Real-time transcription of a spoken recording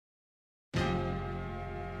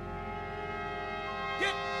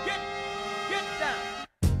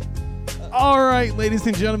All right, ladies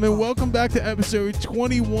and gentlemen, welcome back to episode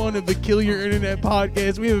 21 of the Kill Your Internet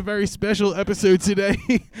podcast. We have a very special episode today.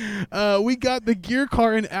 We got the gear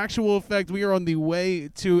car in actual effect. We are on the way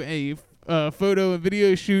to a photo and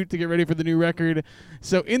video shoot to get ready for the new record.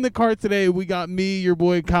 So in the car today, we got me, your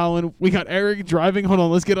boy Colin. We got Eric driving. Hold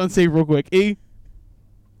on, let's get on safe real quick. E?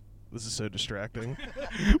 This is so distracting.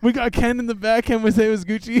 We got Ken in the back. Ken was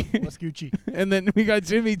Gucci. What's Gucci? And then we got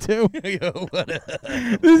Jimmy, too. Yo, what up?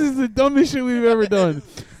 This is the dumbest shit we've ever done.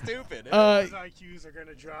 Stupid. His IQs are going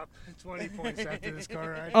to drop 20 points after this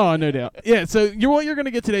car ride. Oh, no doubt. Yeah, so what you're going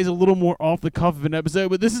to get today is a little more off the cuff of an episode,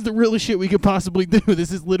 but this is the realest shit we could possibly do.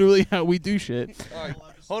 This is literally how we do shit. All right.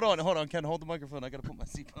 Hold on. Ken, hold the microphone. I got to put my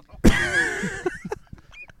seatbelt on.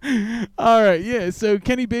 All right, yeah, so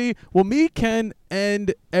Kenny B, well, me, Ken,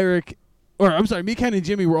 and Eric, me, Ken, and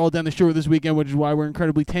Jimmy were all down the shore this weekend, which is why we're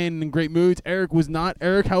incredibly tan and in great moods. Eric was not.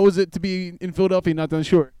 Eric, how was it to be in Philadelphia, not down the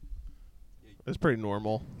shore? It was pretty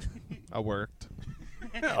normal. I worked.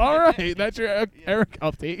 All right, that's your Eric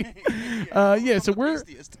update. Yeah, so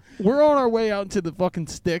we're on our way out into the fucking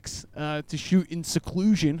sticks to shoot in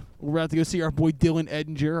seclusion. We're about to go see our boy Dylan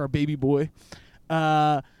Edinger, our baby boy.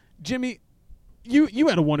 Jimmy, you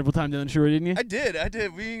had a wonderful time down the shore, didn't you? I did.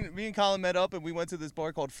 Me and Colin met up, and we went to this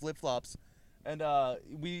bar called Flip Flops, and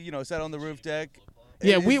we sat on the roof deck.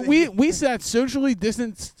 Yeah, we sat socially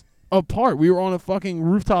distanced apart. We were on a fucking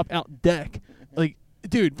rooftop out deck. Like,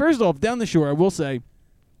 dude, first off, down the shore, I will say,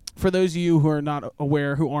 for those of you who are not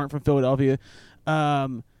aware, who aren't from Philadelphia,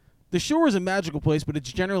 the shore is a magical place, but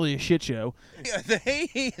it's generally a shit show. Yeah,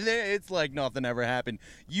 it's like nothing ever happened.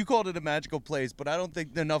 You called it a magical place, but I don't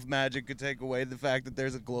think enough magic could take away the fact that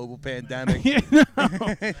there's a global pandemic. Yeah,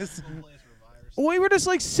 no. We were just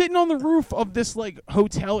like sitting on the roof of this like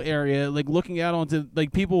hotel area, like looking out onto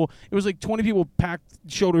like people. It was like 20 people packed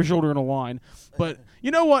shoulder to shoulder in a line. But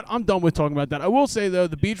you know what? I'm done with talking about that. I will say though,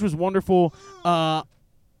 the beach was wonderful.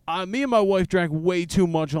 Me and my wife drank way too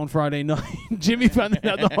much on Friday night. Jimmy found that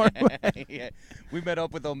out the hard way. Yeah. We met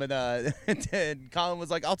up with them, and Colin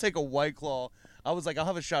was like, I'll take a White Claw. I was like, I'll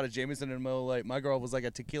have a shot of Jameson in the middle of the night. My girl was like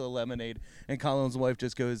a tequila lemonade, and Colin's wife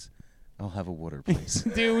just goes, I'll have a water, please.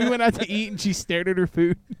 Dude, we went out to eat, and she stared at her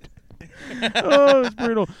food. Oh, it was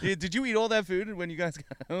brutal. Yeah, did you eat all that food when you guys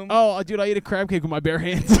got home? Oh, dude, I ate a crab cake with my bare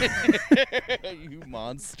hands. You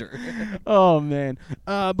monster. Oh man.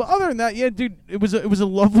 But other than that, yeah, dude, it was a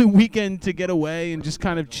lovely weekend to get away and just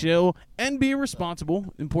kind of chill and be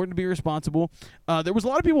responsible. Important to be responsible. There was a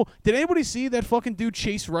lot of people. Did anybody see that fucking dude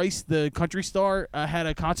Chase Rice, the country star, had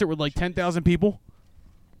a concert with like 10,000 people?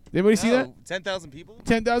 Did anybody see that? 10,000 people?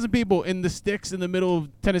 10,000 people in the sticks in the middle of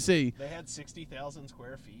Tennessee. They had 60,000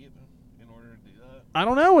 square feet in order to do that. I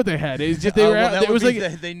don't know what they had. It's just they were out. It was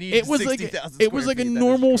like they need it was like 60,000 it was like a square feet.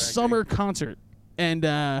 normal summer concert, and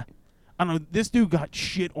I don't know. This dude got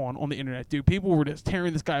shit on the internet, dude. People were just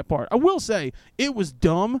tearing this guy apart. I will say it was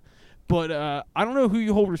dumb, but I don't know who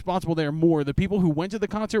you hold responsible there more: the people who went to the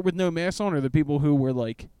concert with no mask on, or the people who were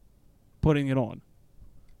like putting it on.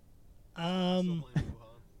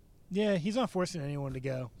 Yeah, he's not forcing anyone to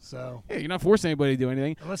go, so. Yeah, you're not forcing anybody to do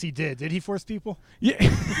anything. Unless he did. Did he force people? Yeah.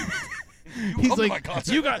 He's like,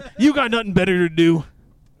 you got nothing better to do.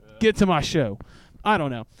 Get to my show. I don't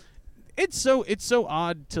know. It's so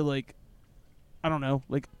odd to like, I don't know.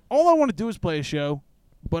 Like, all I want to do is play a show,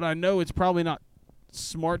 but I know it's probably not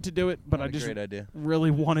smart to do it. But I just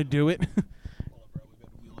really want to do it.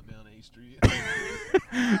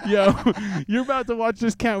 Yo, you're about to watch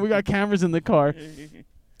this we got cameras in the car.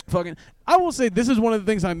 I will say this is one of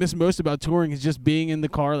the things I miss most about touring is just being in the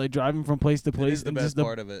car, like driving from place to place. It is the best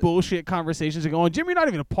part of it. Bullshit conversations are going. Jimmy, you're not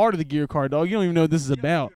even a part of the gear car, dog. You don't even know what this is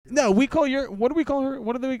about. No, we call what do we call her?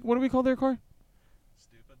 What do we call their car?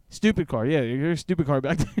 Stupid car. Yeah, you're a stupid car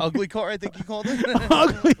back there. Ugly car, I think you called it.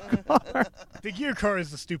 Ugly car. The gear car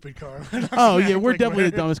is the stupid car. Oh yeah, we're definitely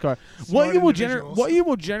the dumbest car. What you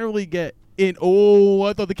will generally get in. Oh,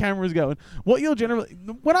 I thought the camera was going.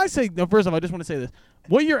 When I say no, first off, I just want to say this.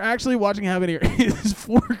 What you're actually watching happen here is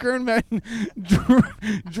 4 grown men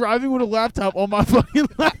driving with a laptop on my fucking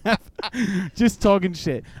lap, just talking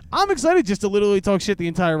shit. I'm excited just to literally talk shit the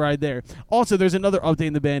entire ride there. Also, there's another update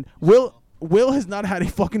in the band. Will has not had a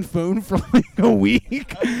fucking phone for like a week.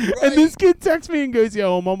 Right. And this kid texts me and goes,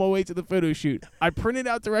 yo, I'm on my way to the photo shoot. I printed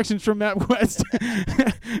out directions from MapQuest,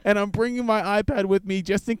 and I'm bringing my iPad with me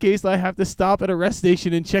just in case I have to stop at a rest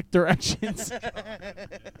station and check directions.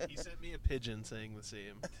 He sent me a pigeon saying the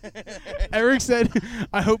same. Eric said,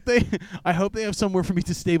 I hope they have somewhere for me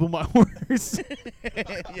to stable my horse.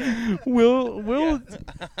 Yeah.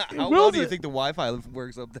 How well do you think the Wi-Fi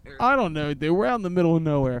works up there? I don't know, dude. We're out in the middle of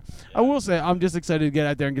nowhere. I will say, say, I'm just excited to get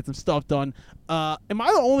out there and get some stuff done. Am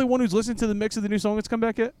I the only one who's listened to the mix of the new song that's come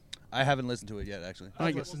back yet? I haven't listened to it yet, actually.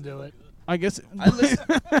 I listened to it. I guess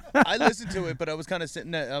I listened to it, but I was kind of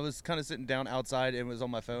sitting down outside and it was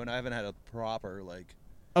on my phone. I haven't had a proper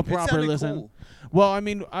a proper sounded listen. cool. Well, I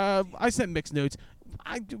mean, I sent mixed notes.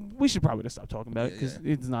 We should probably just stop talking about it because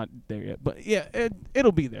it's not there yet. But yeah,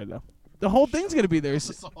 it'll be there though. The whole thing's gonna be there. The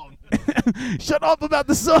song. Shut up about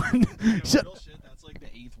the sun. Real shit, that's like the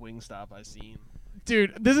 8th Wingstop I've seen.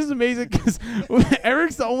 Dude, this is amazing because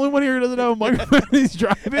Eric's the only one here who doesn't have a microphone. He's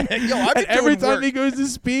driving. Yo, I've been and every doing time work. he goes to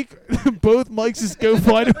speak, both mics just go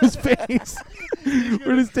fly to his face.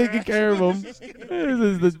 We're just taking care of him. This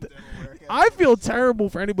is the. I feel terrible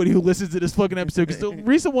for anybody who listens to this fucking episode because the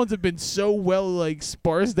recent ones have been so well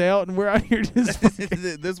sparsed out, and we're out here just.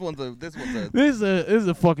 this one's a This is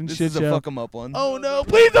a fucking this shit is show. a fuck 'em up one. Oh no!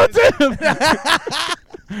 Please don't say him.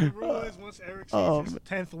 The rule is once Eric sees his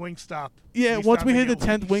 10th Wingstop. Yeah, he's once we hit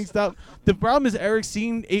stopping the 10th Wingstop, the problem is Eric's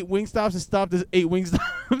seen 8 Wingstops and stopped at 8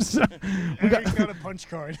 Wingstops. So Eric's got a punch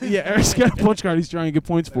card. yeah, Eric's got a punch card he's trying to get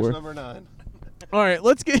points There's for. number 9. All right,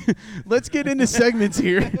 let's get into segments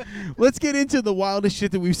here. Let's get into the wildest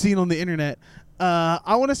shit that we've seen on the internet.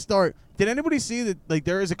 I want to start. Did anybody see that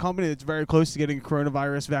there is a company that's very close to getting a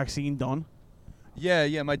coronavirus vaccine done?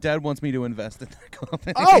 Yeah. My dad wants me to invest in that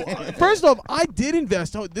company. Oh, first off, I did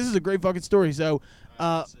invest. Oh, this is a great fucking story. So,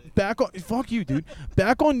 fuck you, dude.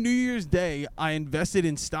 Back on New Year's Day, I invested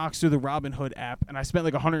in stocks through the Robinhood app, and I spent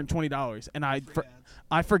like $120. And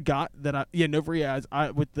I forgot that no free ads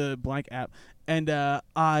with the blank app, and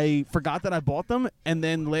I forgot that I bought them. And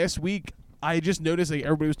then last week, I just noticed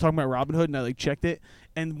everybody was talking about Robinhood, and I checked it.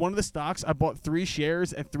 And one of the stocks, I bought 3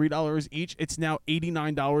 shares at $3 each. It's now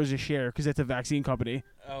 $89 a share because it's a vaccine company.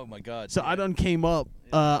 Oh my god. So I done came up.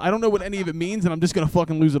 I don't know what any of it means, and I'm just gonna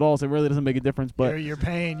fucking lose it all. So it really doesn't make a difference. But You're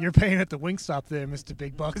paying at the Wingstop there, Mr.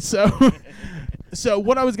 Big Bucks. So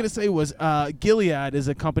what I was gonna say was Gilead is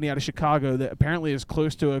a company out of Chicago that apparently is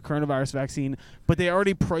close to a coronavirus vaccine, but they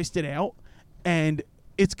already priced it out, and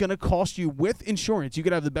it's going to cost you, with insurance, you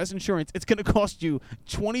could have the best insurance, it's going to cost you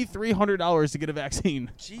 $2,300 to get a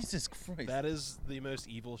vaccine. Jesus Christ. That is the most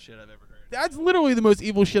evil shit I've ever heard. That's literally the most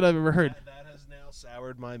evil shit I've ever heard. That has now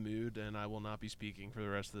soured my mood, and I will not be speaking for the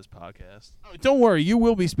rest of this podcast. Oh, don't worry, you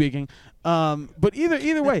will be speaking. But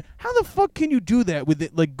either way, how the fuck can you do that with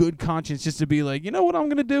it, good conscience, just to be like, you know what I'm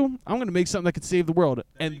going to do? I'm going to make something that could save the world. That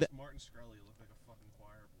And makes Martin Shkreli look like a fucking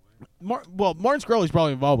choir boy. Martin Shkreli's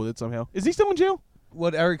probably involved with it somehow. Is he still in jail?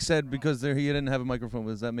 What Eric said, because he didn't have a microphone,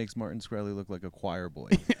 was that makes Martin Shkreli look like a choir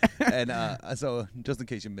boy. And so, just in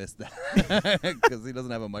case you missed that, because he doesn't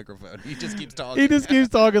have a microphone, he just keeps talking. He just keeps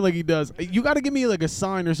talking like he does. You got to give me a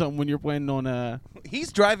sign or something when you're planning on.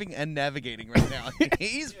 He's driving and navigating right now.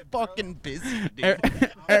 He's fucking busy, dude.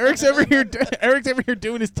 Eric's over here. Eric's over here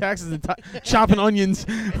doing his taxes and chopping onions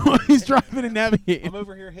while he's driving and navigating. I'm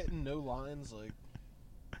over here hitting no lines like.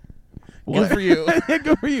 Good for you.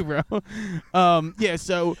 Good for you, bro. Yeah,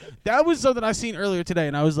 so that was something I seen earlier today,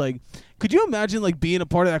 and I was like, could you imagine being a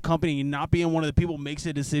part of that company and not being one of the people who makes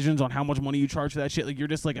the decisions on how much money you charge for that shit? You're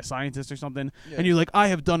just a scientist or something, and you're like, I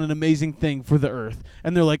have done an amazing thing for the earth,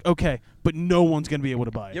 and they're like, okay, but no one's gonna be able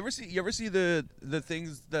to buy it. You ever see the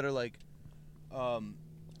things that are like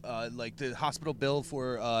the hospital bill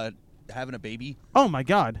for having a baby? Oh my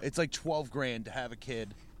god, It's like $12,000 to have a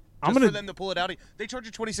kid. I'm Just gonna for them to pull it out. They charge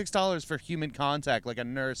you $26 for human contact, like a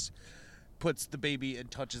nurse puts the baby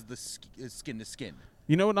and touches the skin to skin.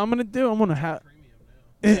 You know what I'm gonna do? I'm gonna have.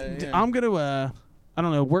 Yeah. I'm gonna. I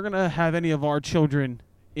don't know. We're gonna have any of our children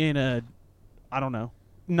in a. I don't know.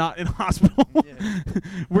 Not in a hospital.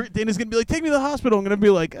 Yeah. Dana's gonna be like, take me to the hospital. I'm gonna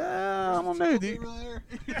be like, I don't know, dude.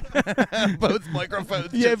 Both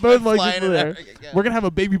microphones. Yeah, just both flying microphones in there. Yeah. We're gonna have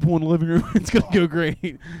a baby pool in the living room. It's gonna go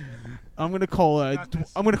great. I'm gonna call. Not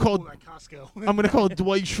this I'm gonna call. fool at Costco. I'm gonna call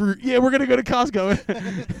Dwight Schrute. Yeah, we're gonna go to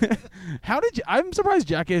Costco. How did you? I'm surprised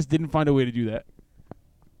Jackass didn't find a way to do that.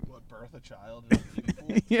 What, birth a child in a kiddie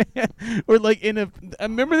pool? Yeah, or in a. I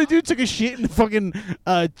remember the dude took a shit in the fucking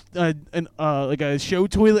a show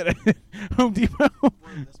toilet at Home Depot. Bro,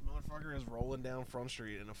 this motherfucker is rolling down Front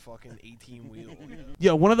Street in a fucking 18-wheel.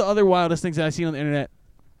 Yeah, one of the other wildest things I've seen on the internet.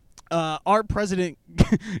 Our president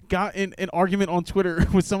got in an argument on Twitter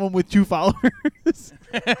with someone with 2 followers.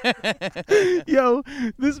 Yo,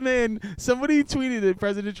 this man, somebody tweeted at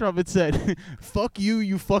President Trump and said, "Fuck you,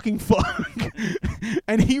 you fucking fuck,"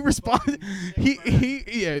 and he responded.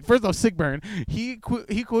 Yeah. First off, sick burn. He quote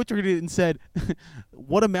tweeted it and said,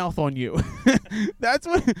 "What a mouth on you." That's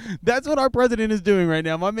what our president is doing right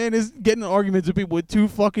now. My man is getting in arguments with people with 2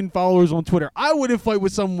 fucking followers on Twitter. I wouldn't fight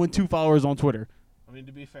with someone with 2 followers on Twitter. I mean,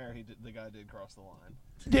 to be fair, the guy did cross the line.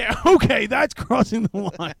 Yeah, okay, that's crossing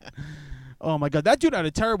the line. Oh my god, that dude had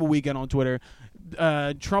a terrible weekend on Twitter.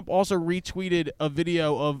 Trump also retweeted a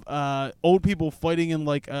video of old people fighting in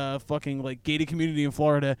like a fucking like gated community in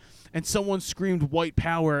Florida, and someone screamed "white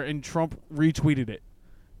power" and Trump retweeted it.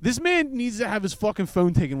 This man needs to have his fucking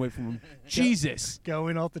phone taken away from him. Jesus.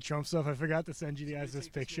 Going off the Trump stuff, I forgot to send you guys this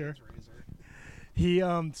picture. He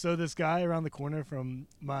so this guy around the corner from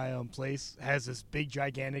my place has this big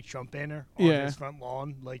gigantic Trump banner on his front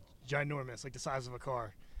lawn, like ginormous, like the size of a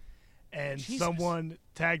car. And someone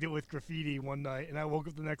tagged it with graffiti one night, and I woke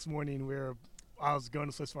up the next morning where I was going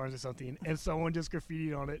to Swiss Farms or something, and someone just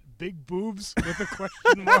graffitied on it, "Big boobs" with a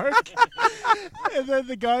question mark. And then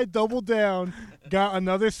the guy doubled down, got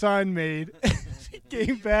another sign made,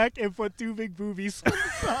 came back and put 2 big boobies on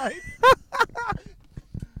the side.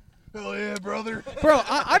 Hell yeah, brother. Bro,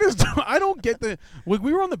 I don't get the like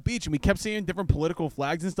we were on the beach and we kept seeing different political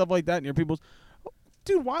flags and stuff like that near people's.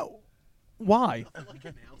 Dude, why? I like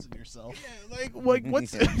announcing yourself. Yeah, like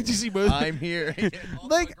what's? Did you see most? I'm here.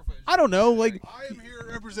 Like I don't know. Like I am here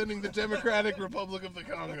representing the Democratic Republic of the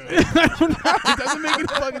Congo. I don't know. It doesn't make it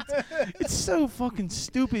fucking. It's so fucking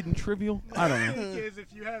stupid and trivial. I don't know. The thing is,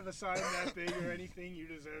 if you have a sign that big or anything, you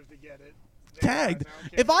deserve to get it. Tagged.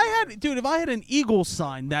 If I had an eagle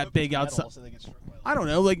sign that big outside, I don't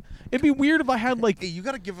know. Like it'd be weird if I had like. Hey, you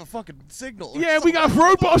gotta give a fucking signal. Yeah, we got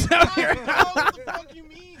robots out here. What the fuck you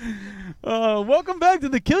mean? Welcome back to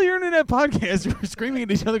the Kill Your Internet podcast. We're screaming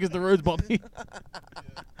at each other because the road's bumpy.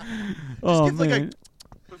 Oh give, like, man.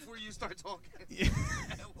 Before you start talking.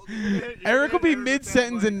 Eric will be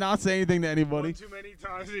mid-sentence and not say anything to anybody. One too many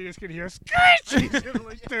times, you're just gonna hear screech. He's gonna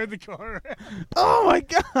like turn the car around. Oh my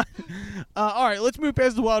god! All right, let's move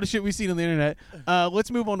past the wildest shit we've seen on the internet.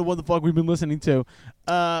 Let's move on to what the fuck we've been listening to.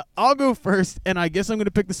 I'll go first, and I guess I'm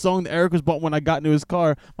gonna pick the song that Eric was bumping when I got into his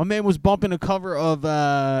car. My man was bumping a cover of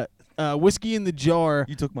 "Whiskey in the Jar,"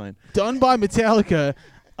 You took mine. done by Metallica.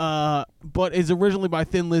 But is originally by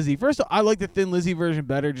Thin Lizzy. First, I like the Thin Lizzy version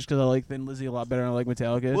better, just because I like Thin Lizzy a lot better than I like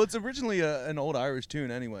Metallica. Well, it's originally an old Irish tune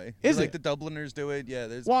anyway. Is like it? the Dubliners do it? Yeah.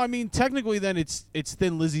 There's. Well, I mean, technically, then it's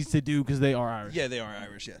Thin Lizzy's to do because they are Irish. Yeah, they are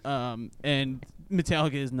Irish. Yeah. And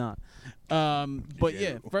Metallica is not. But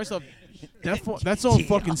yeah, first off, that song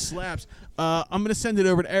fucking slaps. I'm gonna send it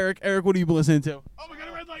over to Eric. Eric, what have you been listening to? Oh, we got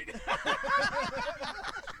a red light.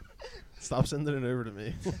 Stop sending it over to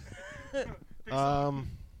me.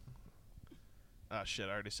 Oh shit!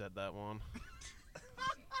 I already said that one.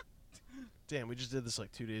 Damn, we just did this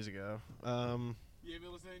like 2 days ago. You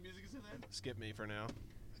been listening to music since then? Skip me for now.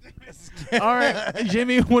 All right,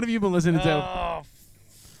 Jimmy, what have you been listening to? Oh,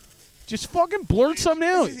 Just fucking blurt something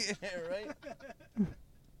out. yeah, right.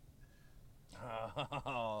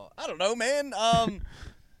 I don't know, man.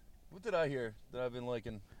 What did I hear that I've been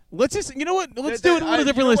liking? Let's just, you know what? Let's That- do it a little you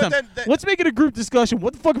differently know this what, time. that- Let's make it a group discussion.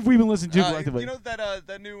 What the fuck have we been listening to collectively? You know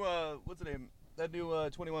that new what's the name? That new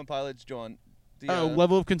 21 Pilots, John. The,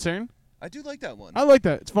 Level of Concern? I do like that one. I like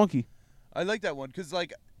that. It's funky. I like that one because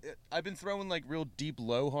like I've been throwing like real deep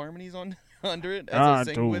low harmonies on under it as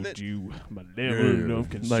I sing with it. you, my level of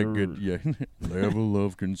concern. Yeah, level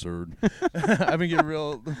of concern. I've been getting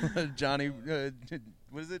real Johnny.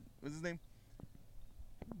 What is it? What's his name?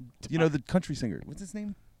 You know the country singer. What's his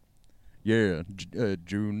name? Yeah,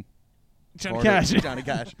 June. Johnny Carter. Cash. Johnny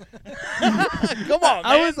Cash. Come on, man.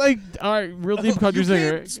 I was like, all right, real deep country you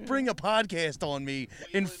singer. can't spring a podcast on me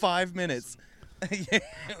in 5 minutes. Yeah.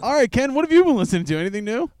 All right, Ken, what have you been listening to? Anything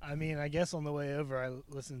new? I mean, I guess on the way over, I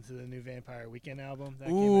listened to the new Vampire Weekend album. That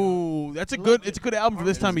came out. Ooh, that's a good. It's a good album for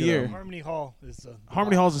this time of year. Harmony Hall is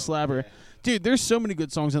Harmony Hall's a slapper. Dude, there's so many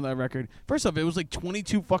good songs on that record. First off, it was like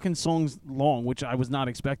 22 fucking songs long, which I was not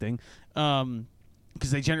expecting,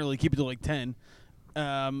 because they generally keep it to like 10.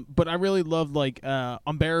 But I really loved like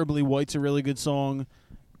 "Unbearably White's" a really good song.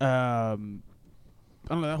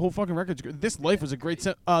 I don't know, that whole fucking record's good. "This Life" was a great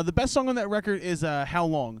set. The best song on that record is "How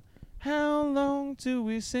Long." How long do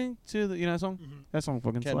we sing to the that song? Mm-hmm. That song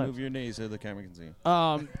fucking Can't slaps. move your knees so the camera can see you.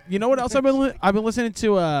 You know what else I've been listening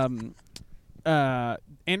to?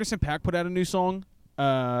 Anderson .Paak put out a new song.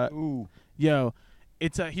 Ooh. Yo,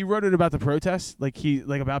 it's he wrote it about the protests, like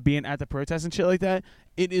about being at the protests and shit like that.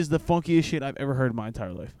 It is the funkiest shit I've ever heard in my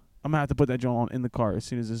entire life. I'm gonna have to put that joint on in the car as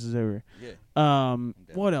soon as this is over. Yeah.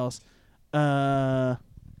 What else? What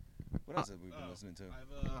else have we been listening to?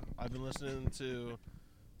 I've been listening to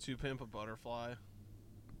 "To Pimp a Butterfly."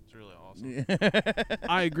 It's really awesome. Yeah.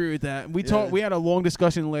 I agree with that. We Yeah. We had a long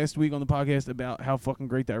discussion last week on the podcast about how fucking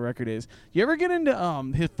great that record is. You ever get into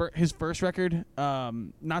his first record?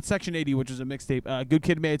 Not Section 80, which was a mixtape. Good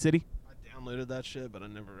Kid, Mad City. I downloaded that shit, but I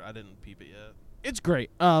didn't peep it yet. It's great.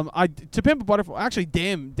 To Pimp a Butterfly. Actually,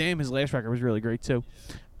 damn, his last record was really great too. Pimp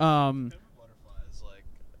a Butterfly is like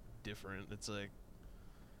different.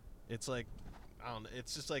 It's like I don't know.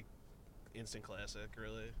 It's just like instant classic,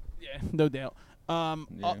 really. Yeah, no doubt.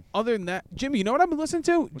 Other than that, Jimmy, you know what I've been listening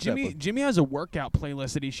to? What's that, bud? Jimmy has a workout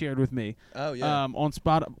playlist that he shared with me. Oh yeah. On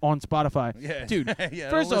Spotify. Yeah, dude. yeah.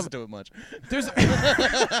 First I don't off, listen to it much. there's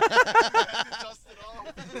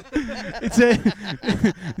it's a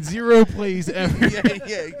 0 plays ever.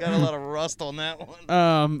 yeah. You got a lot of rust on that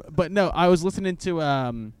one. But no, I was listening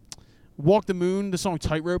to Walk the Moon. The song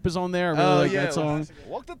Tightrope is on there. I really like that song.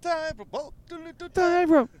 Walk the tightrope. Walk the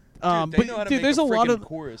Tightrope. Dude, they know how to make there's a lot of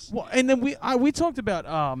chorus. Well, and then we talked about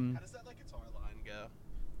How does that like guitar line go?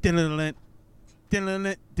 Diddle-diddle-it, Isn't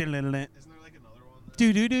there like another one?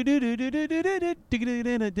 Dude,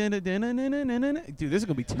 this is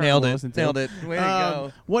gonna be terrible. Nailed to it. listen to. Nailed it. Way to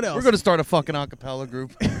go. What else? We're gonna start a fucking acapella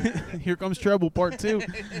group. Here Comes Trouble Part 2.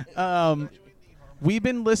 We've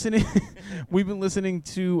been listening. We've been listening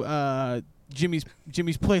to Jimmy's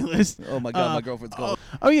playlist. Oh my god, my girlfriend's calling.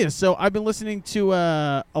 Oh yeah, so I've been listening to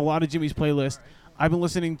a lot of Jimmy's playlist. I've been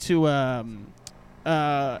listening to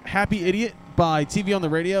Happy Idiot by TV on the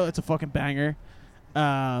Radio. It's a fucking banger.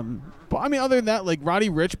 But I mean, other than that, like Roddy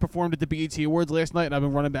Ricch performed at the BET Awards last night, and I've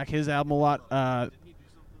been running back his album a lot. Didn't he do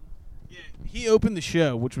something? Yeah, he opened the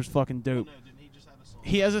show, which was fucking dope. No, didn't he just have a song?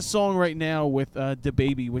 He has a song right now with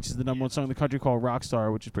DaBaby, which is the #1 song in the country called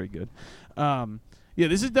Rockstar, which is pretty good. Yeah,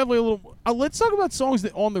 this is definitely a little. Let's talk about songs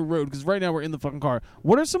that on the road, because right now we're in the fucking car.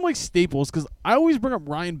 What are some like staples? Because I always bring up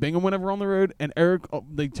Ryan Bingham whenever we're on the road, and Eric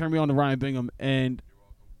they turn me on to Ryan Bingham, and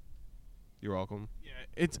You're welcome. yeah,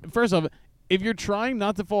 it's first off, if you're trying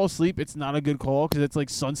not to fall asleep, it's not a good call because it's like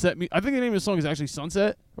sunset. I think the name of the song is actually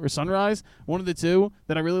Sunset or Sunrise, one of the two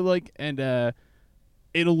that I really like, and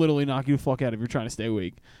it'll literally knock you the fuck out if you're trying to stay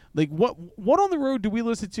awake. Like what on the road do we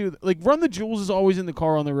listen to? Like Run the Jewels is always in the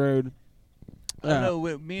car on the road. I don't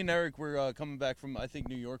know. Me and Eric were coming back from I think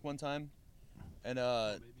New York one time, and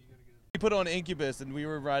we put on Incubus, and we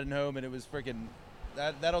were riding home, and it was freaking.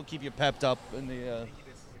 That'll keep you pepped up in the.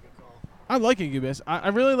 I like Incubus. I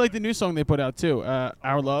really like the new song they put out too.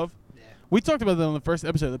 Our Love. Yeah. We talked about that on the first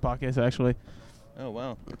episode of the podcast actually. Oh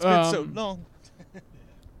wow, it's been so Um, long.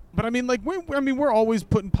 But I mean, like we're always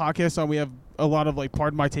putting podcasts on. We have a lot of like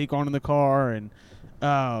Pardon My Take on in the car, and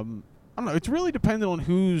I don't know. It's really dependent on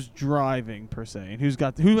who's driving per se, and who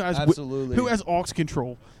has Absolutely. who has aux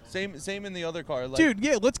control. Same in the other car. Like, Dude,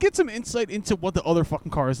 yeah, let's get some insight into what the other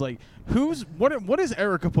fucking car is like. What is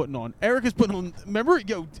Erica putting on? Erica's putting on. Remember,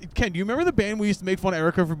 Ken, do you remember the band we used to make fun of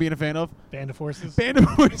Erica for being a fan of? Band of Horses. Band of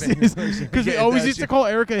Horses. Because we Yeah, always no, used she- to call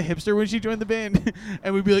Erica a hipster when she joined the band,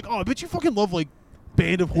 and we'd be like, "Oh, I bet you fucking love like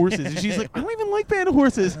Band of Horses." And she's like, "I don't even like Band of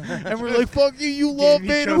Horses," and we're like, "Fuck you, you love Gave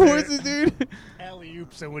Band each of other- Horses, dude." Alley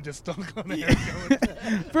oops and would just stunk on Yeah.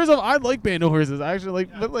 Erica. First off, I like Band of Horses. I actually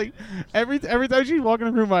like, but like every time she's walking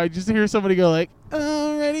in the room, I just hear somebody go like,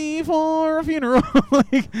 "Ready for a funeral,"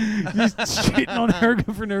 like just shitting on her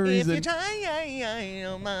for no reason.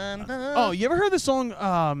 Oh, you ever heard the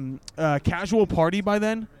song "Casual Party" by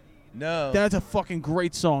them? No. That's a fucking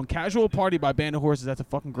great song. "Casual Party" by Band of Horses. That's a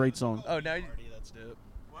fucking great song. Oh, now. Party, that's dope.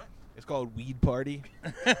 What? It's called Weed Party.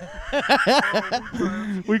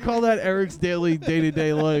 We call that Eric's daily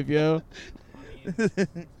day-to-day life, yo.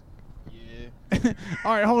 Yeah.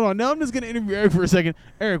 All right, hold on. Now I'm just gonna interview Eric for a second.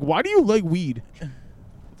 Eric, why do you like weed? What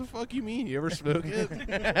the fuck you mean? You ever smoke it?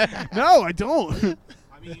 No, I don't.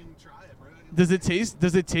 I mean, try it, bro. Does it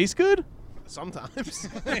taste good? Sometimes.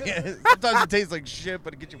 Yeah, sometimes it tastes like shit,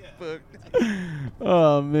 but it gets you fucked.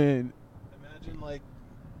 Oh man. Imagine like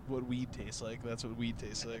what weed tastes like. That's what weed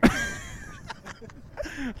tastes like.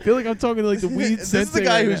 I feel like I'm talking to like the weed This is the sensei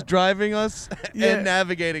guy right who's now. driving us Yeah. and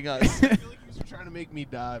navigating us, I feel like he was trying to make me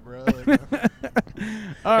die, bro. Like,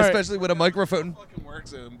 All right. especially with a microphone. fucking work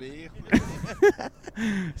zone, B.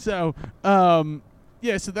 So,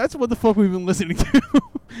 yeah, so that's what the fuck we've been listening to.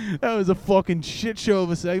 That was a fucking shit show of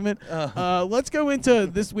a segment. Let's go into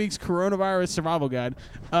this week's coronavirus survival guide.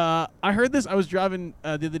 I heard this. I was driving the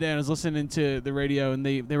other day and I was listening to the radio, and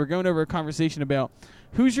they were going over a conversation about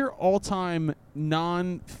who's your all-time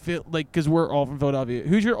non-Philly, like, because we're all from Philadelphia.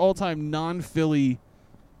 Who's your all-time non-Philly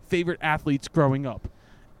favorite athletes growing up?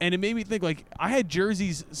 And it made me think, like, I had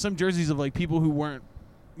some jerseys of like people who weren't,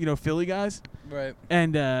 Philly guys. Right.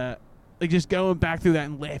 And like just going back through that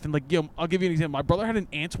and laughing, like, yo, I'll give you an example. My brother had an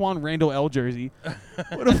Antoine Randall L jersey.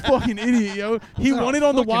 What a fucking idiot, yo! He won it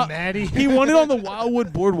on the Fucking Maddie. He won it on the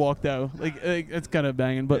Wildwood Boardwalk, though. Like it's kind of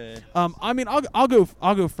banging. But Yeah. I mean, I'll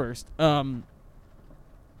go first.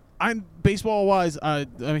 I'm baseball wise. I'm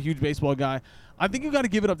a huge baseball guy. I think you got to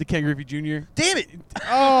give it up to Ken Griffey Jr. Damn it!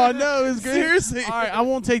 Oh no, it's great. Seriously. All right, I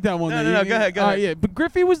won't take that one. No, then. no, go ahead, go All right, ahead. yeah, but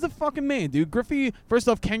Griffey was the fucking man, dude. Griffey. First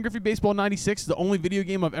off, Ken Griffey Baseball '96 is the only video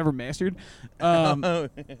game I've ever mastered. Oh,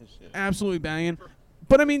 shit. Absolutely banging.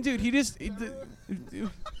 But I mean, dude, he just.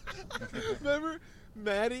 Remember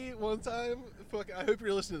Maddie one time? I hope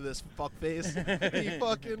you're listening to this, fuckface. He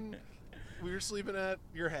fucking. We were sleeping at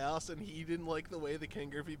your house, and he didn't like the way the Ken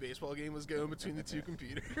Griffey baseball game was going between the two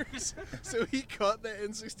computers. So he cut the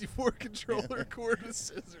N64 controller cord with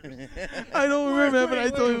scissors. I don't remember, but I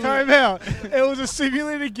told you. Time out. It was a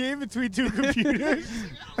simulated game between two computers.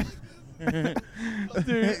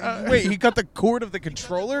 Dude, Wait, he cut the cord of the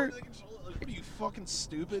controller? What are you, fucking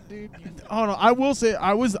stupid, dude? Oh no, I will say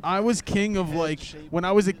I was king of like when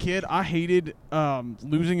I was a kid. I hated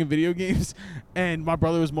losing in video games, and my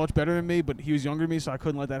brother was much better than me, but he was younger than me, so I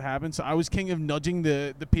couldn't let that happen. So I was king of nudging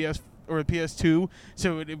the PS or the PS2,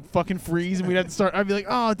 so it'd fucking freeze, and we'd have to start. I'd be like,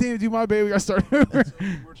 oh damn, dude, my baby, we gotta start over.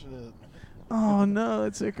 Unfortunate. Oh no,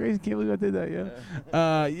 that's so crazy! Can't believe I did that.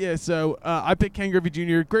 Yeah, yeah. So I picked Ken Griffey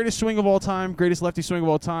Jr. Greatest swing of all time, greatest lefty swing of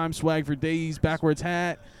all time. Swag for days, backwards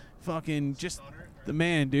hat, fucking just the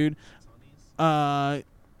man, dude. Couple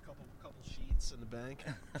sheets in the bank.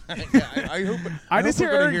 I hope. I just hope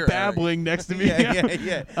hear we're gonna Eric babbling next to me.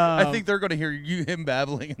 Yeah. I Um, think they're gonna hear him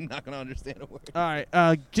babbling and not gonna understand a word. All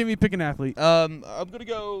right, Jimmy, pick an athlete. I'm gonna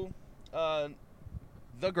go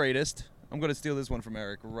the greatest. I'm gonna steal this one from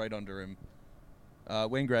Eric right under him.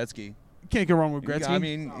 Wayne Gretzky. Can't go wrong with Gretzky. I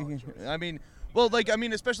mean, well, like,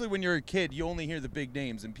 especially when you're a kid, you only hear the big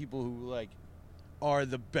names and people who like are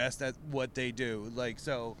the best at what they do. Like,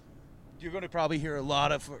 so you're gonna probably hear a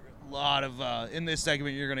lot of in this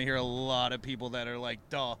segment. You're gonna hear a lot of people that are like,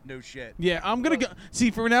 duh, no shit. Yeah, I'm gonna go.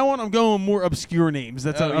 See, from now on, I'm going more obscure names.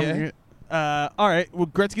 That's Oh, how yeah? all right. Well,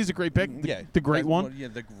 Gretzky's a great pick. The great that's one. Yeah,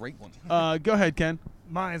 the great one. Go ahead, Ken.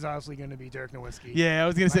 Mine's obviously going to be Dirk Nowitzki. Yeah, I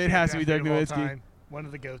was gonna say it has to be Dirk Nowitzki. One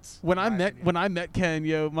of the goats. When in I my met opinion. Ken,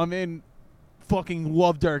 yo, my man fucking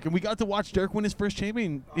loved Dirk, and we got to watch Dirk win his first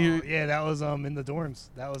champion. Oh, yeah, that was in the dorms.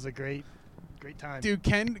 That was a great time. Dude,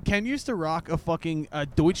 Ken used to rock a fucking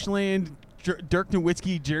Deutschland Dirk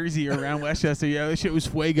Nowitzki jersey around Westchester. Yo, this shit was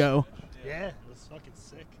fuego. Yeah, it was fucking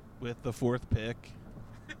sick. With the 4th pick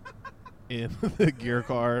in the Gear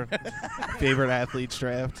Car favorite athletes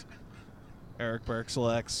draft, Eric Burke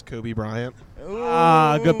selects Kobe Bryant.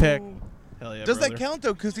 Good pick. Hell yeah, Does brother. that count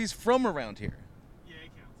though? Because he's from around here. Yeah, it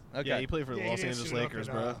counts. Okay. Yeah, he played for the Yeah, he Los didn't Angeles suit up Lakers,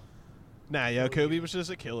 in, bro. Nah, yo, Kobe was just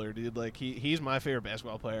a killer, dude. Like he's my favorite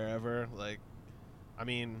basketball player ever. Like, I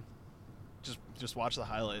mean, just watch the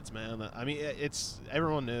highlights, man. I mean, it's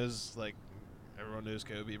everyone knows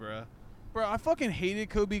Kobe, bro. Bro, I fucking hated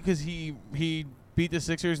Kobe because he beat the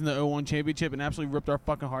Sixers in the 0-1 championship and absolutely ripped our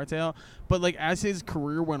fucking hearts out. But like as his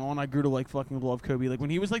career went on, I grew to like fucking love Kobe. Like when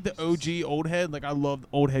he was like the OG old head, like I loved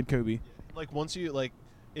old head Kobe. Like once you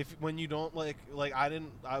when you don't like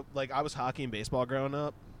I was hockey and baseball growing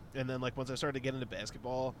up, and then like once I started to get into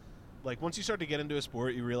basketball, like once you start to get into a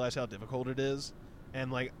sport, you realize how difficult it is,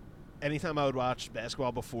 and like anytime I would watch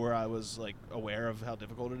basketball before I was like aware of how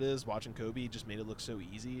difficult it is, watching Kobe just made it look so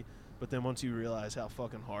easy. But then once you realize how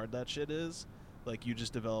fucking hard that shit is, like you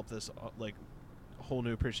just develop this like whole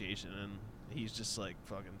new appreciation, and he's just like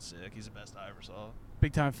fucking sick. He's the best I ever saw.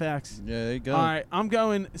 Big time facts. Yeah, there you go. All right, I'm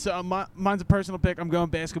going. So mine's a personal pick. I'm going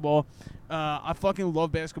basketball. I fucking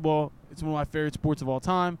love basketball. It's one of my favorite sports of all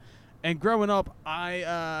time. And growing up,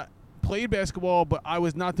 I played basketball, but I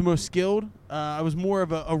was not the most skilled. I was more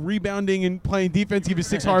of a rebounding and playing defense, give you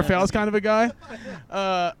 6 hard fouls kind of a guy.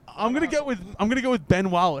 I'm gonna go with Ben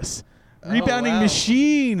Wallace, rebounding wow.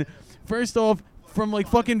 machine. First off, from like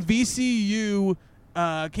fucking VCU.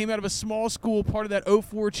 Came out of a small school, part of that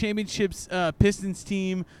 04 championships Pistons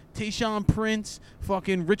team. Tayshaun Prince,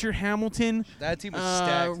 fucking Richard Hamilton. That team was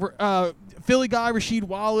stacked. Philly guy, Rasheed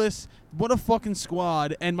Wallace. What a fucking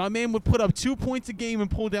squad. And my man would put up 2 points a game and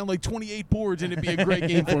pull down like 28 boards, and it'd be a great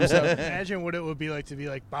game for him. So, Imagine what it would be like to be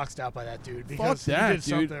like boxed out by that dude. Because that, he did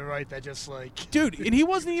dude. something right that just like. dude, and he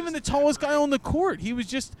wasn't even the tallest guy on the court. He was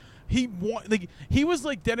just he was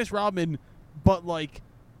like Dennis Rodman, but like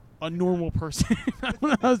a normal person. I don't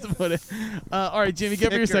know how else to put it. All right, Jimmy,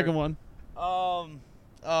 give me your Thicker. second one.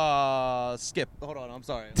 Skip. Hold on, I'm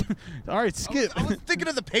sorry. All right, Skip. I was thinking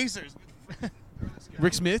of the Pacers.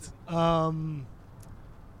 Rick Smith.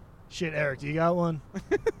 Shit, Eric, do you got one?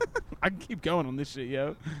 I can keep going on this shit,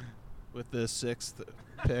 yo. With the 6th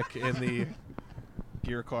pick in the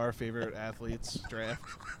Gear Car favorite athletes draft,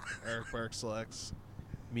 Eric Burke selects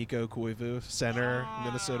Miko Koivu, center,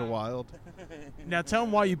 Minnesota Wild. Now tell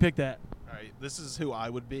him why you picked that. All right, this is who I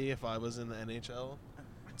would be if I was in the NHL.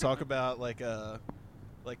 Talk about like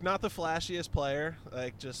not the flashiest player,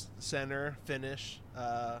 like just center finish,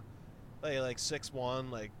 like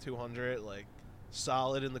 6'1", like 200, like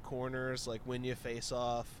solid in the corners, like win you face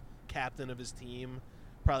off, captain of his team,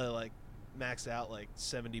 probably like maxed out like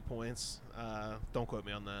 70 points. Don't quote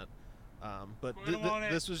me on that. But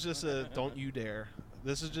this was just a don't you dare.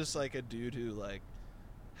 This is just like a dude who like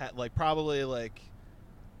probably like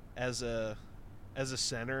as a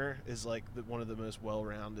center is like one of the most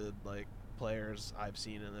well-rounded like players I've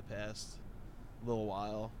seen in the past little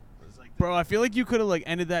while. Like bro, I feel like you could have like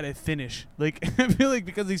ended that at finish. Like I feel like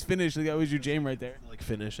because he's finished, like that was your jam right there. Like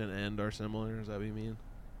finish and end are similar. Is that what you mean?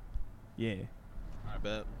 Yeah. I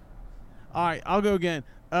bet. All right, I'll go again.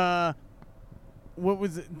 What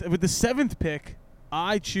was it? With the 7th pick,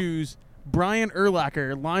 I choose Brian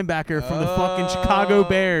Urlacher, linebacker from the fucking Chicago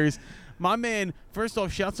Bears. My man, first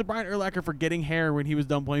off, shouts to Brian Urlacher for getting hair when he was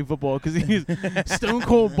done playing football because he was stone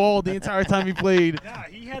cold bald the entire time he played. Yeah,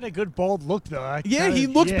 he had a good bald look though. He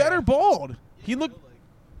looks better bald. He looked.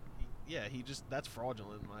 That's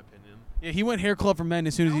fraudulent in my opinion. Yeah, he went hair club for men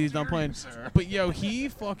as soon as he's done playing. Sir. But yo,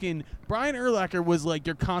 Brian Urlacher was like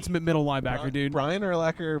your consummate middle linebacker, dude. Brian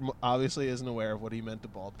Urlacher obviously isn't aware of what he meant to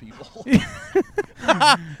bald people.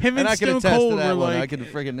 Him and I can Stone attest Cold to that were one. like I can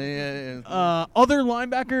freaking. other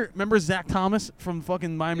linebacker. Remember Zach Thomas from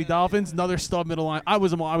fucking Miami Dolphins? Another stud middle line. I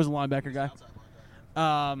was a linebacker guy.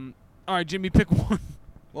 All right, Jimmy, pick one.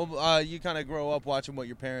 Well, you kind of grow up watching what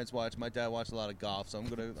your parents watch. My dad watched a lot of golf, so I'm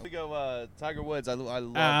gonna go Tiger Woods. I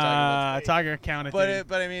love Tiger Woods. Tiger counted. But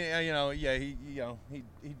I mean,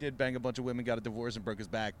 he did bang a bunch of women, got a divorce, and broke his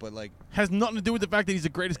back. But like, has nothing to do with the fact that he's the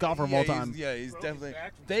greatest golfer of all time. He's definitely.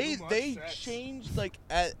 They changed like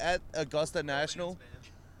at Augusta National,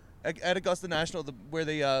 where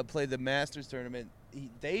they played the Masters tournament.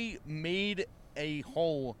 They made a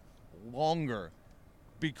hole longer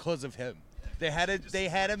because of him. They had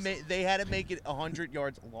to make it 100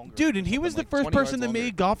 yards longer. Dude, and he was the first person that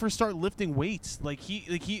made golfers start lifting weights.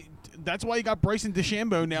 That's why you got Bryson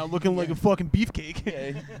DeChambeau now looking like a fucking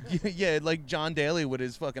beefcake. Yeah, like John Daly with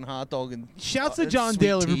his fucking hot dog and shouts to John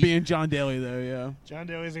Daly for being John Daly though. Yeah. John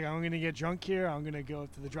Daly's like, I'm gonna get drunk here. I'm gonna go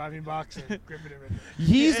up to the driving box and grip it everything.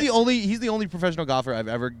 He's the only professional golfer I've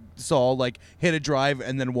ever saw like hit a drive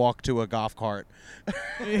and then walk to a golf cart.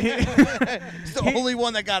 He's the only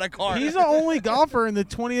one that got a cart. He's the only golfer in the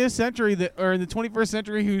 20th century or in the 21st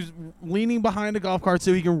century who's leaning behind a golf cart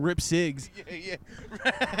so he can rip cigs. Yeah.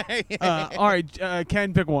 All right,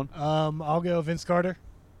 Ken, pick one. I'll go Vince Carter.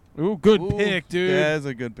 Ooh, good pick, dude. Yeah, that's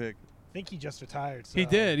a good pick. I think he just retired. So he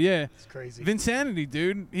did, yeah. It's crazy. Vinsanity,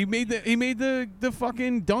 dude. He made the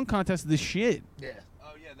fucking dunk contest the shit. Yeah.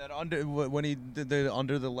 Oh yeah, that when he did the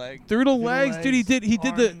under the leg. Through the legs, dude. He did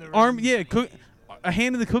the arm. Yeah, a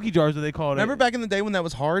hand in the cookie jar is what they called it. Remember back in the day when that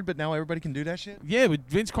was hard, but now everybody can do that shit. Yeah, but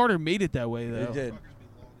Vince Carter made it that way though. He did.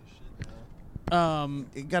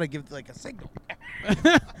 You gotta give like a signal.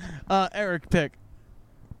 Eric, pick.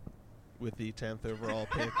 With the 10th overall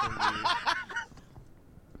pick. I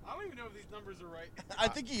don't even know if these numbers are right. I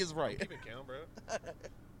think he is right. Keep it count, bro.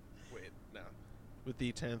 Wait, no. With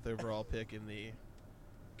the 10th overall pick in the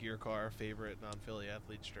Gear Car favorite non-Philly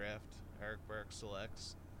athletes draft, Eric Burke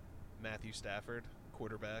selects Matthew Stafford,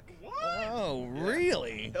 quarterback. What? Oh,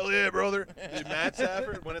 really? Hell yeah, brother. Dude, Matt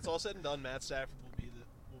Stafford, when it's all said and done, Matt Stafford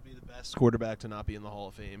will be the best quarterback to not be in the Hall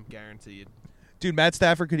of Fame, guaranteed. Dude, Matt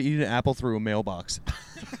Stafford could eat an apple through a mailbox.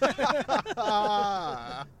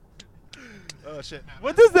 Oh, shit.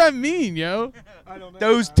 What does that mean, yo? I don't know.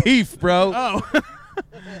 Those teeth, bro. Oh.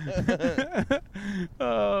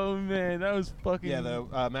 Oh man, that was fucking. Yeah,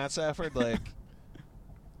 though, Matt Stafford, like,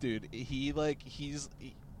 dude, he would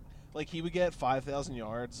get 5,000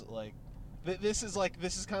 yards. Like, this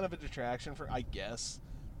is kind of a detraction for, I guess,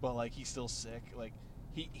 but like he's still sick. Like,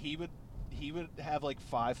 he would have like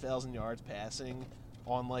 5,000 yards passing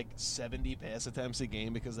on like 70 pass attempts a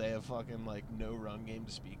game because they have fucking like no run game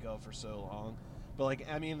to speak of for so long. But like,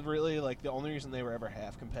 I mean, really, like the only reason they were ever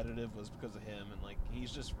half competitive was because of him, and like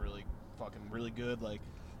he's just really fucking really good. Like,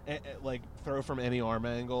 like throw from any arm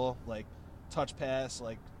angle, like touch pass,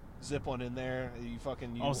 like zip one in there.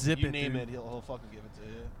 Zip you it, name dude. it, he'll fucking give it to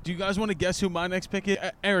you. Do you guys want to guess who my next pick is?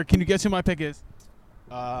 Eric, can you guess who my pick is?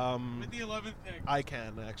 With the 11th pick. I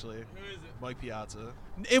can actually. Who is it? Mike Piazza.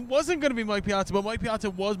 It wasn't going to be Mike Piazza, but Mike Piazza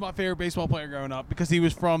was my favorite baseball player growing up because he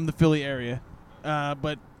was from the Philly area.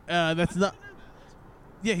 But that's not.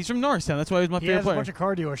 Yeah, he's from Norristown. That's why he was my He favorite has player. a bunch of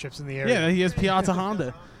car dealerships in the area. Yeah, he has Piazza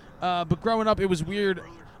Honda. But growing up, it was weird.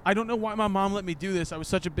 I don't know why my mom let me do this. I was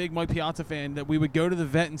such a big Mike Piazza fan that we would go to the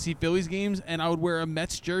vet and see Phillies games, and I would wear a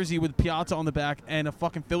Mets jersey with Piazza on the back and a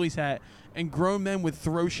fucking Phillies hat, and grown men would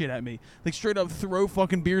throw shit at me. Like, straight up throw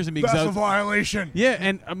fucking beers at me. That's a violation. Yeah,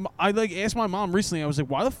 and I like asked my mom recently. I was like,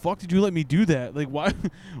 "Why the fuck did you let me do that? Like,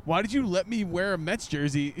 why did you let me wear a Mets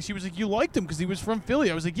jersey?" She was like, "You liked him because he was from Philly."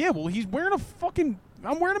 I was like, "Yeah, well, he's wearing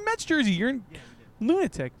I'm wearing a Mets jersey. You're a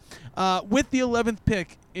lunatic." With the 11th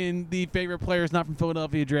pick in the favorite players not from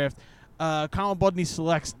Philadelphia draft, Colin Budney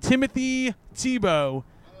selects Timothy Tebow,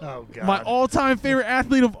 Oh God. my all-time favorite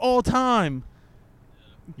athlete of all time.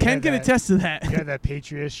 Ken can attest to that. You had that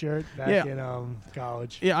Patriots shirt back Yeah. in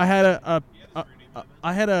college. Yeah, I had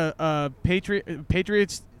a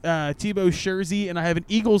Patriots Tebow jersey, and I have an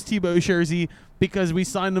Eagles Tebow jersey because we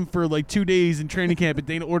signed them for like 2 days in training camp, and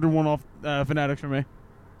Dana ordered one off Fanatics for me.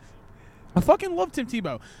 I fucking love Tim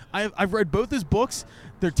Tebow. I've read both his books.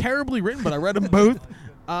 They're terribly written, but I read them both.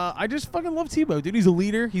 I just fucking love Tebow, dude. He's a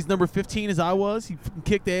leader. He's number 15 as I was. He fucking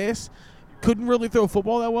kicked ass. Couldn't really throw a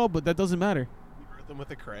football that well, but that doesn't matter. Them with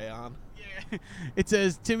a crayon. Yeah. It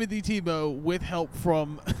says Timothy Tebow with help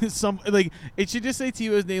from some, like, it should just say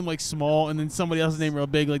Tebow's name like small and then somebody else's name real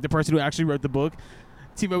big, like the person who actually wrote the book.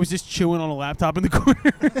 Tebow was just chewing on a laptop in the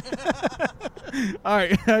corner. All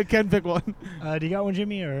right, Ken, pick one. Do you got one,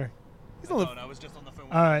 Jimmy, or? I was just on the phone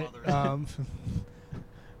with All my right. mother.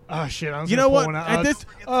 Oh shit! You know what? At this,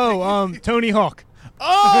 Tony Hawk.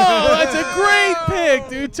 oh, that's a great pick,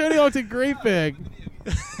 dude. Tony Hawk's a great pick.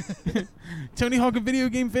 Tony Hawk of video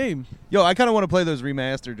game fame. Yo, I kind of want to play those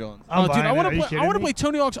remastered Johns. Oh, dude, I want to play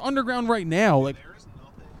Tony Hawk's Underground right now. Like, There's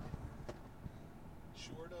nothing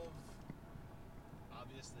short of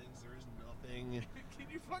obvious things. There is nothing. can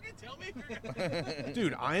you fucking tell me?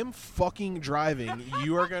 Dude, I am fucking driving.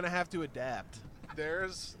 You are gonna have to adapt.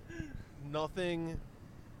 There's nothing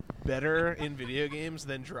better in video games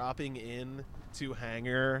than dropping in to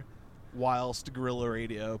Hangar whilst Guerrilla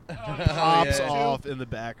Radio pops yeah. off in the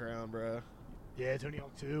background, bro. Yeah, Tony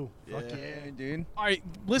Hawk 2. Fuck Yeah. yeah. Dude. All right,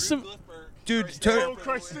 listen. Dude, Oh,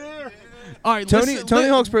 Christ there. All right, Tony listen,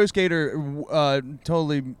 Hawk's Pro Skater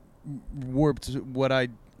totally warped what I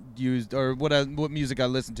used or what music I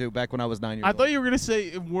listened to back when I was 9 years I old. thought you were gonna say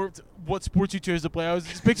it warped what sports you chose to play. I was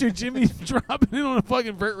just picturing Jimmy dropping in on a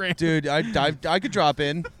fucking vert ramp. Dude, I could drop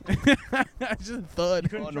in I just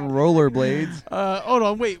thud. on rollerblades. Hold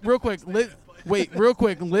on, wait, real quick.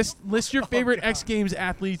 List your favorite X Games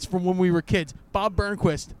athletes from when we were kids. Bob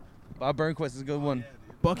Burnquist, Bob Burnquist is a good one.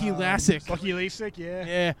 Bucky Lasek, Bucky Lasik,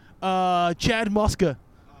 yeah. yeah, Chad Muska,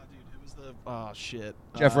 Shit.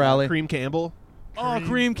 Jeff Rowley. Cream Campbell.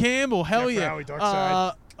 Kareem Campbell, hell Jeff yeah. Rowley, Dark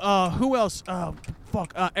Side. Who else?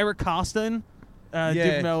 Eric Costin,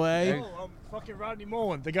 Dick Melee. Oh, fucking Rodney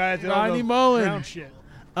Mullen, the guy that did Rodney all the Mullen. ground shit.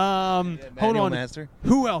 Hold Manual on. Master.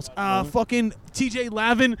 Who else? Fucking TJ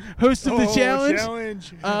Lavin, host of the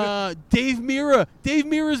challenge. Dave Mira. Dave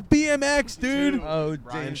Mira's BMX, dude. Oh,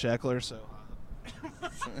 Ryan Sheckler. So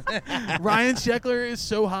Ryan Sheckler is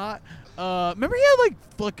so hot. Remember he had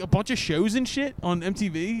like a bunch of shows and shit on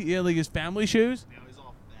MTV? Yeah, like his family shows. now he's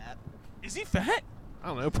all fat. Is he fat? I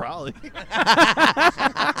don't know. Probably.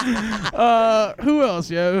 Who else?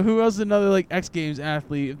 Yeah, who else? Another like X Games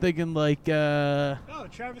athlete. I'm thinking like Oh,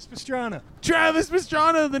 Travis Pastrana. Travis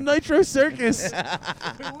Pastrana, the Nitro Circus.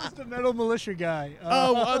 Who was the Metal Militia guy?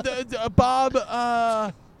 Bob.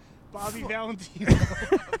 Bobby Valentino.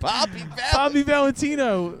 Bobby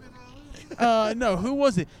Valentino. No, who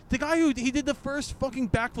was it? The guy who he did the first fucking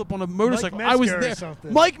backflip on a motorcycle. Mike I was Metzger or there.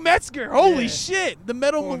 something. Mike Metzger. Holy Yeah. shit! The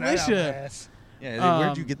Metal Pulling that out my Militia. ass. Yeah,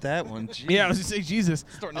 where'd you get that one? Jeez. Yeah, I was gonna say Jesus.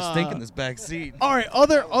 Starting to stink in this back seat. All right,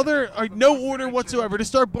 other, all right, no order whatsoever. To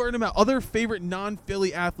start blurting them out, other favorite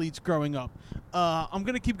non-Philly athletes growing up. I'm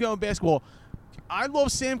gonna keep going basketball. I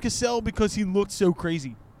love Sam Cassell because he looked so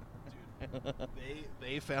crazy.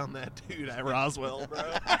 They found that dude at Roswell, bro.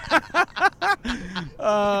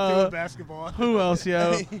 Doing basketball. Who else,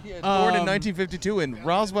 yo? Born in 1952 in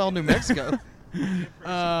Roswell, New Mexico.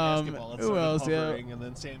 Basketball, it who started else, yeah? hovering, and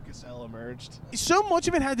then Sam Cassell emerged. So much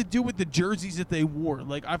of it had to do with the jerseys that they wore.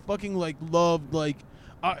 Like I fucking loved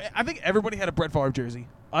I think everybody had a Brett Favre jersey.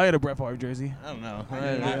 I had a Brett Favre jersey. I don't know. I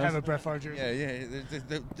have a Brett Favre jersey.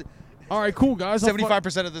 Yeah. All right, cool guys.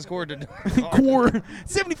 75% of this core did. core.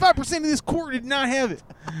 75% of this core did not have it.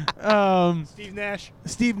 Steve Nash.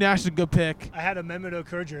 Steve Nash is a good pick. I had a Mehmet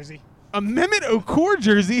Okur jersey. A Mehmet Okur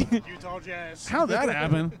jersey. Utah Jazz. How'd that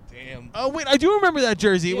happen? Damn. Oh wait, I do remember that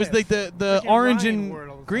jersey. It was Yeah, like the freaking orange Ryan and wore it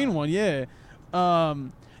all the green time. one. Yeah.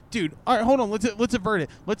 Dude. All right, hold on. Let's avert it.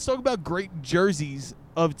 Let's talk about great jerseys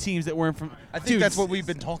of teams that were in from. I think Dude, that's what we've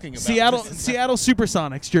been talking about. Seattle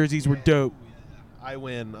Supersonics jerseys were dope. I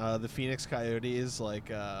win. The Phoenix Coyotes, like.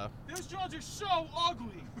 Those Johns are so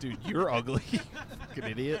ugly. Dude, you're ugly. Fucking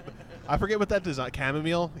idiot. I forget what that design.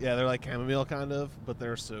 Chamomile? Yeah, they're like chamomile kind of, but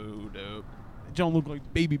they're so dope. John look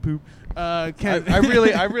like baby poop. I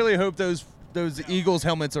really hope those Eagles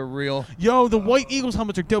helmets are real. Yo, the white Eagles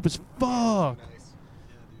helmets are dope as fuck.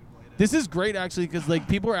 This is great actually because like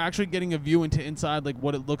people are actually getting a view into inside like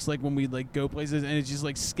what it looks like when we like go places, and it's just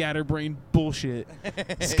like scatterbrained bullshit.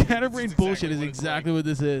 Scatterbrained bullshit is exactly what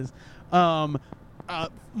this is. Florida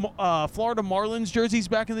Marlins jerseys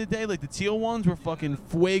back in the day, like the teal ones, were fucking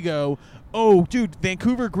fuego. Oh, dude,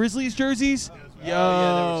 Vancouver Grizzlies jerseys.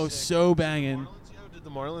 Yo, so banging. Did the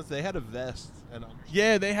Marlins? They had a vest and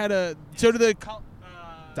Yeah, they had a. So did the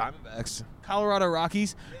Diamondbacks. Colorado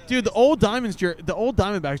Rockies. Dude, the old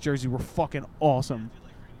Diamondbacks jerseys were fucking awesome.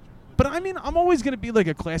 But I mean, I'm always gonna be like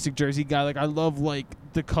a classic jersey guy. Like I love like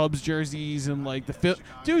the Cubs jerseys and like the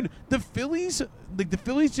dude, the Phillies, like the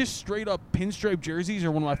Phillies just straight up pinstripe jerseys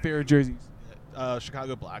are one of my favorite jerseys.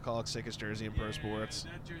 Chicago Blackhawks, sickest jersey in pro sports.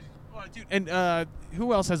 Oh, dude. And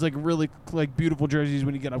who else has like really like beautiful jerseys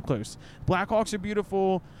when you get up close? Blackhawks are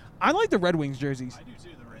beautiful. I like the Red Wings jerseys. I do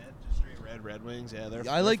too. The red, just straight Red Wings. Yeah, they're.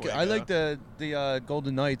 I like the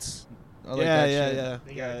Golden Knights. I like yeah, that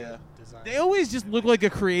shit. yeah. They always just look like a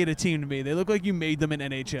creative team to me. They look like you made them in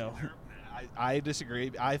NHL. I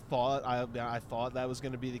disagree. I thought that was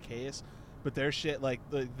going to be the case, but their shit like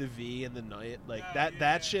the V and the Knight like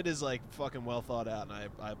that shit is like fucking well thought out, and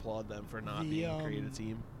I applaud them for not being a creative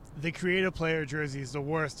team. The creative player jerseys, the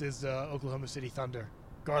worst is the Oklahoma City Thunder.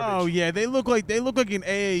 Garbage. Oh yeah, they look like an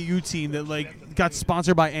AAU team that like got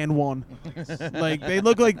sponsored by N1. Like they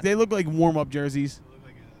look like warm up jerseys.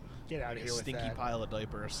 Get out of here with Stinky that. pile of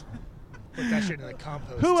diapers. Put that shit in the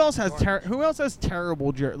compost. Who else has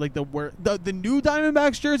terrible like the new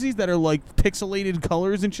Diamondbacks jerseys that are like pixelated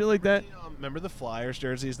colors and shit like that? Remember the Flyers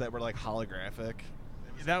jerseys that were like holographic?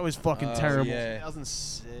 That was fucking terrible. Yeah.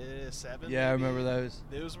 2007. Yeah, I remember those.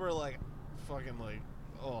 Those were like fucking like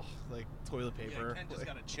like toilet paper. Ken just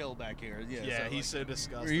got a chill back here. Yeah, he's so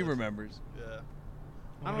disgusting. He remembers. Yeah.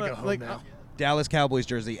 I'm gonna go home now. Dallas Cowboys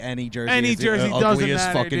jersey, any jersey Any is jersey the doesn't ugliest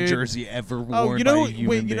matter, fucking dude. jersey ever worn Oh, you know, by a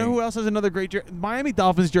human being. who else has another great jersey? Miami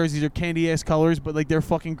Dolphins jerseys are candy ass colors, but like they're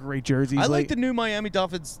fucking great jerseys. I like the new Miami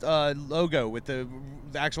Dolphins logo with the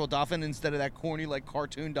actual dolphin instead of that corny like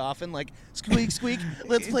cartoon dolphin. Like squeak squeak,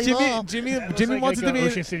 let's play ball. Jimmy Like wants it to be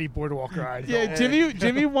Ocean City Boardwalk ride. Yeah,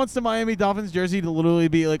 Jimmy wants the Miami Dolphins jersey to literally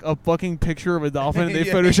be like a fucking picture of a dolphin, and they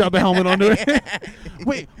Photoshop a helmet onto it.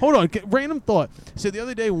 Wait, hold on. Random thought. So the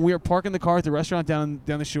other day when we were parking the car at the restaurant down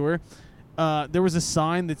the shore, there was a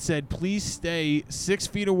sign that said, "Please stay 6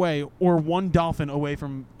 feet away or one dolphin away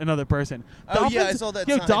from another person." Oh, yeah, I saw that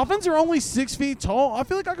sign. Dolphins are only 6 feet tall. I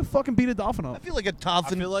feel like I could fucking beat a dolphin I up. feel like a I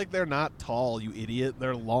dolphin. feel like they're not tall, you idiot.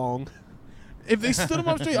 They're long. If they stood them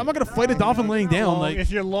up straight, I'm not gonna fight a dolphin laying down. Like, if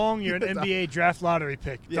you're long, you're an NBA draft lottery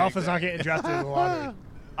pick. Yeah, Dolphins not getting drafted in the lottery.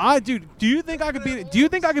 dude, do you think I could beat it? Do you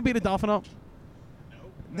think I could beat a dolphin up?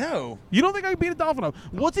 No. You don't think I could beat a dolphin up?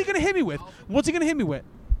 What's he gonna hit me with?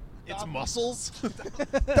 It's muscles.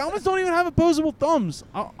 Dolphins don't even have opposable thumbs.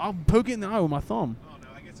 I'll poke it in the eye with my thumb. Oh no,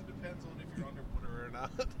 I guess it depends on if you're underwater or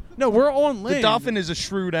not. No, we're on land. The dolphin is a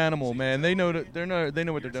shrewd animal, man. They know they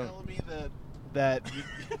know what they're doing. Telling me that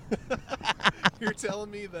you're telling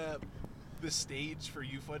me that the stage for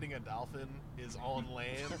you fighting a dolphin is on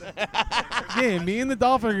land. Yeah, me and the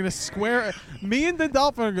dolphin are gonna square. Me and the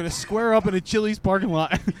dolphin are gonna square up in a Chili's parking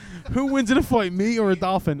lot. Who wins in a fight, me or a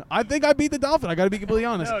dolphin? I think I beat the dolphin. I gotta be completely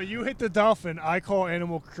honest. No, you hit the dolphin. I call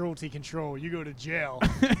animal cruelty control. You go to jail.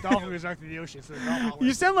 Dolphin goes back to the ocean. So the dolphin You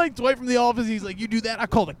wins. sound like Dwight from The Office. He's like, "You do that, I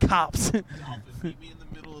call the cops." Dolphin, meet me in the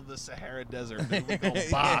middle of the Sahara Desert. And we go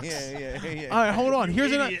box. Yeah. All right, hold on.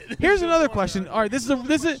 Here's another question. All right, this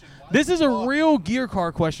is a real gear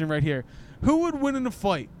car question right here. Who would win in a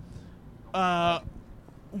fight?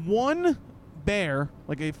 One bear,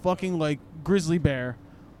 like a fucking like grizzly bear,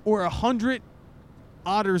 or 100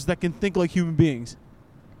 otters that can think like human beings?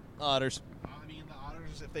 Otters. I mean, the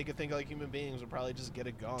otters, if they could think like human beings, would probably just get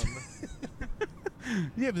a gun.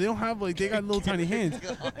 Yeah, but they don't have they got little tiny hands.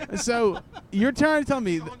 So you're trying to tell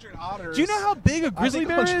me? 100 otters. Do you know how big a grizzly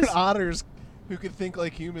bear 100 is? otters who could think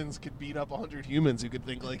like humans could beat up 100 humans who could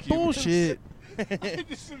think like humans. Bullshit. I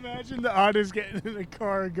just imagine the otters getting in the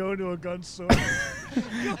car and going to a gun store.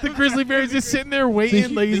 The grizzly bear is just sitting there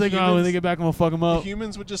waiting. Like he's the like, oh, when they get back, I'm gonna fuck him The up.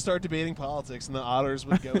 humans would just start debating politics, and the otters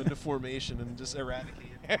would go into formation and just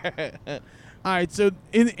eradicate. All right, so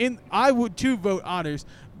I would too vote otters.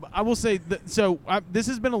 But I will say that, this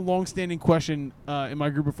has been a long-standing question in my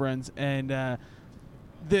group of friends, and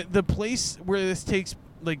the place where this takes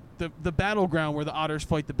like the battleground where the otters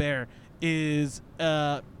fight the bear is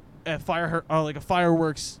a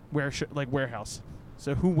fireworks warehouse.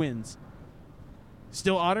 So who wins?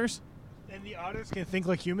 Still otters? And the otters can think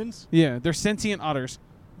like humans? Yeah, they're sentient otters.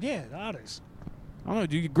 Yeah, the otters. I don't know,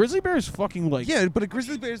 dude. Grizzly bear is fucking like. Yeah, but a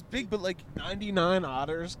grizzly bear is big, but like 99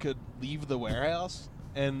 otters could leave the warehouse,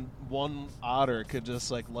 and one otter could just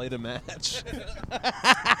like light a match.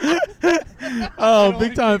 Oh,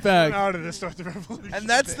 big time One fact. otter to start the revolution. and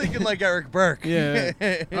that's thinking like Eric Burke. Yeah.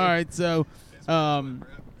 All right, so.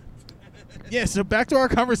 Yeah, so back to our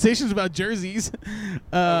conversations about jerseys.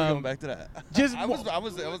 Are we going back to that? just- I was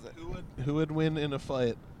Who would win in a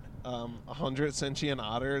fight? 100 sentient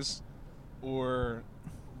otters or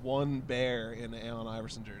one bear in an Allen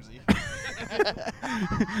Iverson jersey?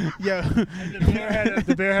 Yeah. And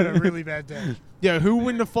the bear had a really bad day. Yeah, who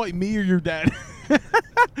win the fight, me or your dad?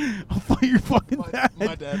 I'll fight your fucking dad.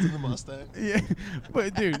 My dad's in the Mustang. Yeah,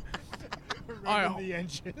 but dude, Running the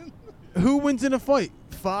engine. who wins in a fight?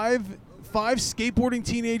 Five skateboarding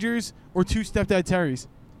teenagers or 2 stepdad Terrys?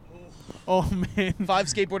 Oh man. 5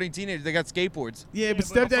 skateboarding teenagers. They got skateboards. Yeah, but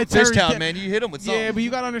but stepdad Terry's Fishtown, man. You hit them with something. Yeah, but you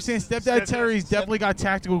gotta understand, stepdad Terry's definitely got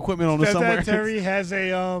tactical equipment on him somewhere. Stepdad Terry has a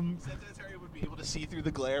Stepdad Terry would be able to see through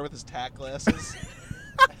the glare with his tack glasses.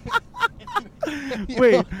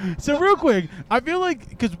 Wait, so real quick, I feel like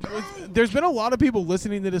because there's been a lot of people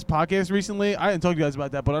listening to this podcast recently. I didn't talk to you guys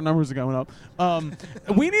about that, but our numbers are going up.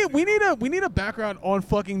 We need a background on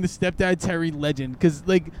fucking the stepdad Terry legend because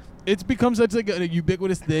like it's become such like a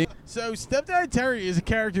ubiquitous thing. So stepdad Terry is a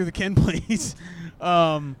character that Ken plays.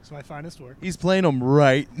 It's my finest work. He's playing them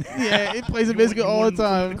right. Yeah, it plays it basically all the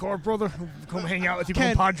time. The car brother, come hang out with you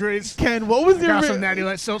Ken- from Padres. Ken, what was the Got some Natty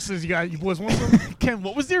Light seltzers. You boys want some? Ken,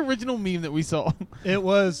 what was the original meme that we saw? It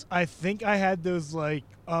was. I think I had those like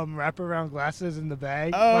wraparound glasses in the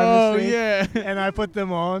bag. by Oh mistake, yeah. And I put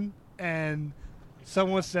them on, and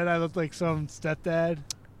someone said I looked like some stepdad.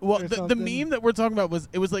 Well, or the something. meme that we're talking about was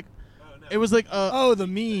the meme. Oh, the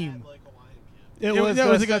meme. It was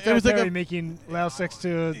like a making loud sex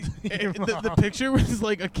to your the mom. picture was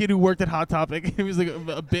like a kid who worked at Hot Topic. It was like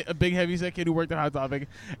a big heavyset kid who worked at Hot Topic,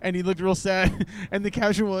 and he looked real sad. And the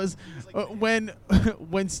caption was, when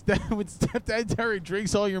stepdad Terry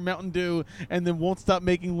drinks all your Mountain Dew and then won't stop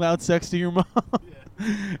making loud sex to your mom.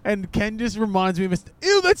 Yeah. And Ken just reminds me of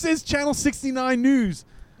ew, that says Channel 69 News.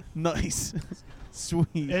 Nice. Sweet.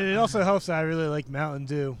 And it also helps that I really like Mountain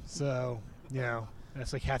Dew, so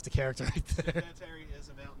that's like half the character right there. Stepdad Terry is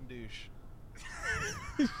a mountain douche.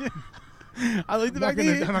 I like the I'm fact not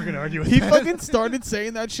that gonna argue with he that. fucking started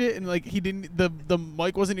saying that shit and like he didn't the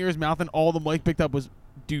mic wasn't near his mouth and all the mic picked up was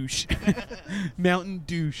douche. Mountain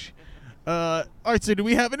douche. All right, so do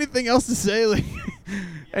we have anything else to say? Like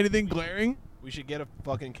anything glaring? We should get a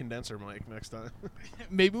fucking condenser mic next time.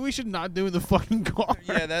 Maybe we should not do in the fucking car.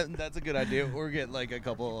 Yeah, that's a good idea. Or get like a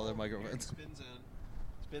couple other microphones.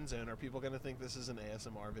 Spin zone. Are people gonna think this is an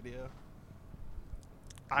ASMR video?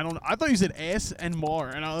 I don't. I thought you said ass and mar,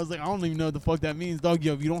 and I was like, I don't even know what the fuck that means, dog.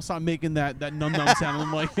 Yo, if you don't stop making that num num sound,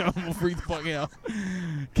 I'm like, I'm gonna freak the fuck out.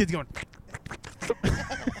 Kids going.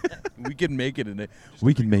 We can make it in it.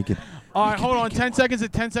 We can make it. All right, hold on. 10 seconds.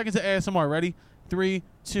 10 seconds of ASMR. Ready? 3,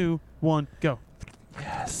 2, 1, go.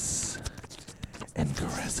 Yes. And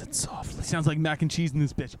caress it softly. Sounds like mac and cheese in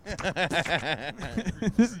this bitch.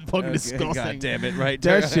 This is fucking disgusting. God damn it, right?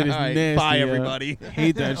 That shit is All right, nasty. Bye, yo. everybody.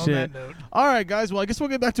 Hate that On shit. that note. All right, guys. Well, I guess we'll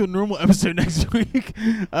get back to a normal episode next week.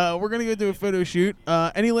 We're going to go do a photo shoot.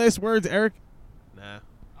 Any last words, Eric? Nah.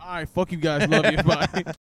 All right, fuck you guys. Love you.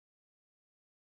 Bye.